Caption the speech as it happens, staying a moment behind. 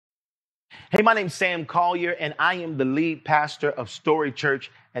Hey, my name's Sam Collier, and I am the lead pastor of Story Church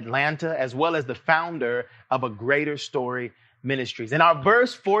Atlanta, as well as the founder of A Greater Story Ministries. And our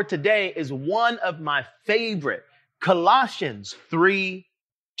verse for today is one of my favorite, Colossians 3:2.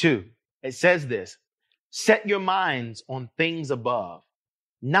 It says this: set your minds on things above,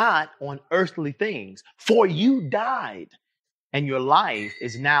 not on earthly things, for you died, and your life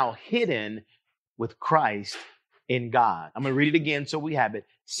is now hidden with Christ in God. I'm going to read it again so we have it.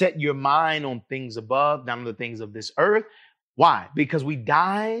 Set your mind on things above, not on the things of this earth. Why? Because we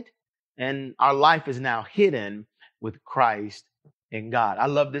died and our life is now hidden with Christ in God. I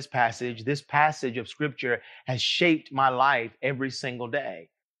love this passage. This passage of scripture has shaped my life every single day.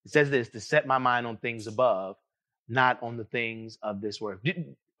 It says this: to set my mind on things above, not on the things of this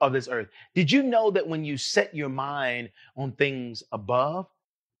earth. Did you know that when you set your mind on things above,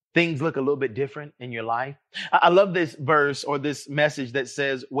 things look a little bit different in your life? I love this verse or this message that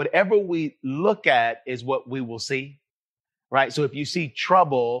says, whatever we look at is what we will see, right? So if you see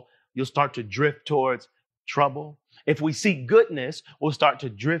trouble, you'll start to drift towards trouble. If we see goodness, we'll start to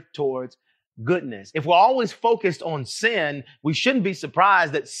drift towards goodness. If we're always focused on sin, we shouldn't be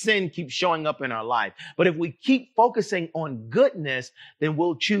surprised that sin keeps showing up in our life. But if we keep focusing on goodness, then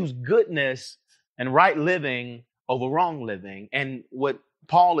we'll choose goodness and right living over wrong living. And what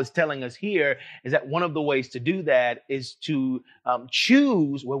Paul is telling us here is that one of the ways to do that is to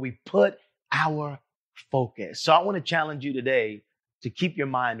choose where we put our focus. So I want to challenge you today to keep your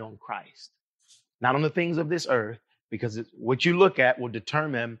mind on Christ, not on the things of this earth, because what you look at will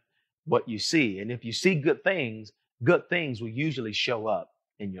determine what you see. And if you see good things will usually show up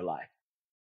in your life.